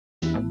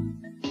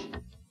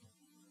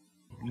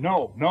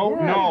No.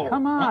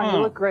 Come on,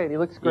 you look great. He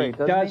looks great,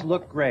 He does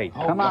look great.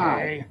 Okay. Come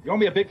on. You owe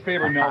me a big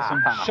favor,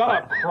 Nelson. Shut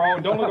up, Crow,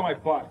 and don't look at my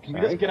butt. Can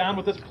we just get on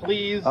with this,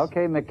 please?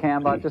 Okay,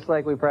 McCambot, just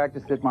like we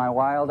practiced at my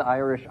wild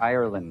Irish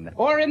Ireland.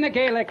 Or in the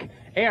Gaelic,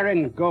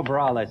 Aaron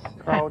Gobralis.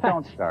 Crow,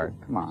 don't start.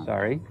 Come on.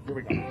 Sorry. Here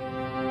we go.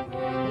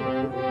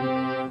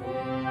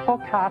 Oh,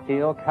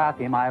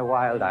 Cathy, my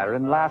wild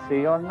Ireland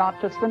lassie, you're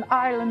not just an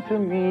island to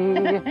me.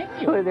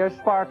 With your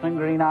sparkling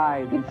green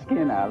eyes and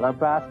skin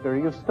alabaster,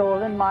 you've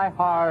stolen my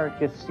heart,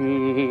 you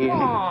see.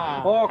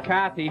 Oh,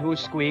 Cathy, who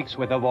squeaks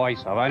with the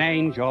voice of an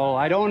angel,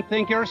 I don't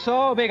think you're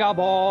so big a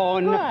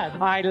bone. Good.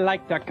 I'd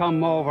like to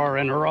come over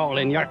and roll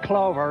in your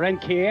clover and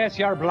kiss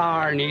your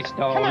blarney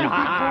stone. Come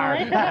on,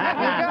 big boy.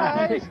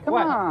 Guys, come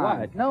on.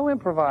 What? No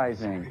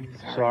improvising.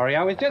 Sorry,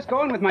 I was just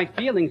going with my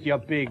feelings, you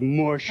big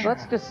mush.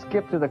 Let's just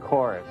skip to the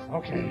chorus.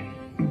 Okay.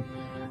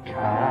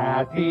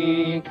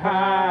 Cathy,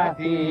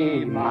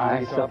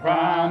 my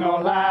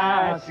soprano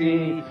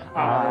lassie,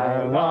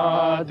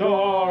 I'll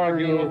adore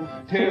you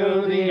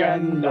till the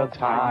end of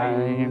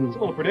time. It's a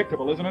little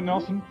predictable, isn't it,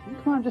 Nelson?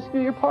 Come on, just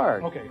do your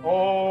part. Okay.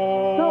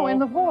 Oh. No, in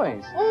the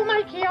voice. Oh,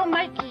 Mikey,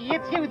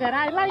 it's you that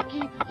I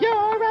likey.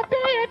 You're a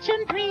bitch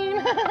in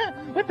green.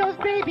 With those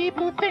baby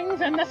blue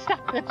things and the stuff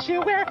that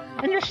you wear.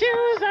 And your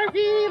shoes are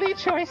really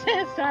choice.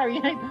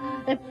 Sorry.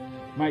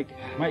 Mike,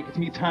 it's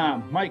me,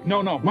 Tom. Mike,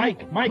 no,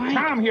 Mike,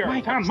 Tom here.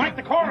 Tom, Mike,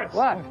 the chorus.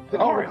 What? The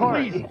chorus,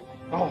 please.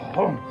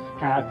 Oh.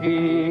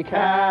 Cathy,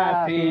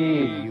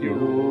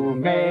 you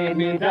made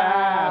me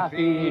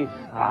daffy.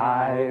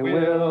 I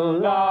will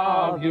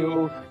love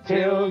you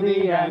till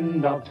the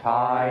end of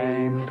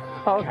time.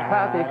 Oh,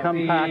 Cathy,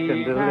 compact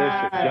and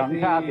delicious, young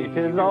Cathy,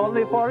 'tis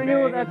only for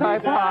you that I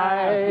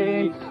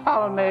pine.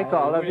 I'll make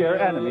all of your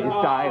enemies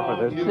die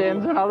for their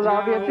sins, and I'll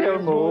love you till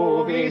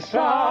movies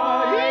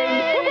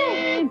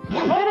shine.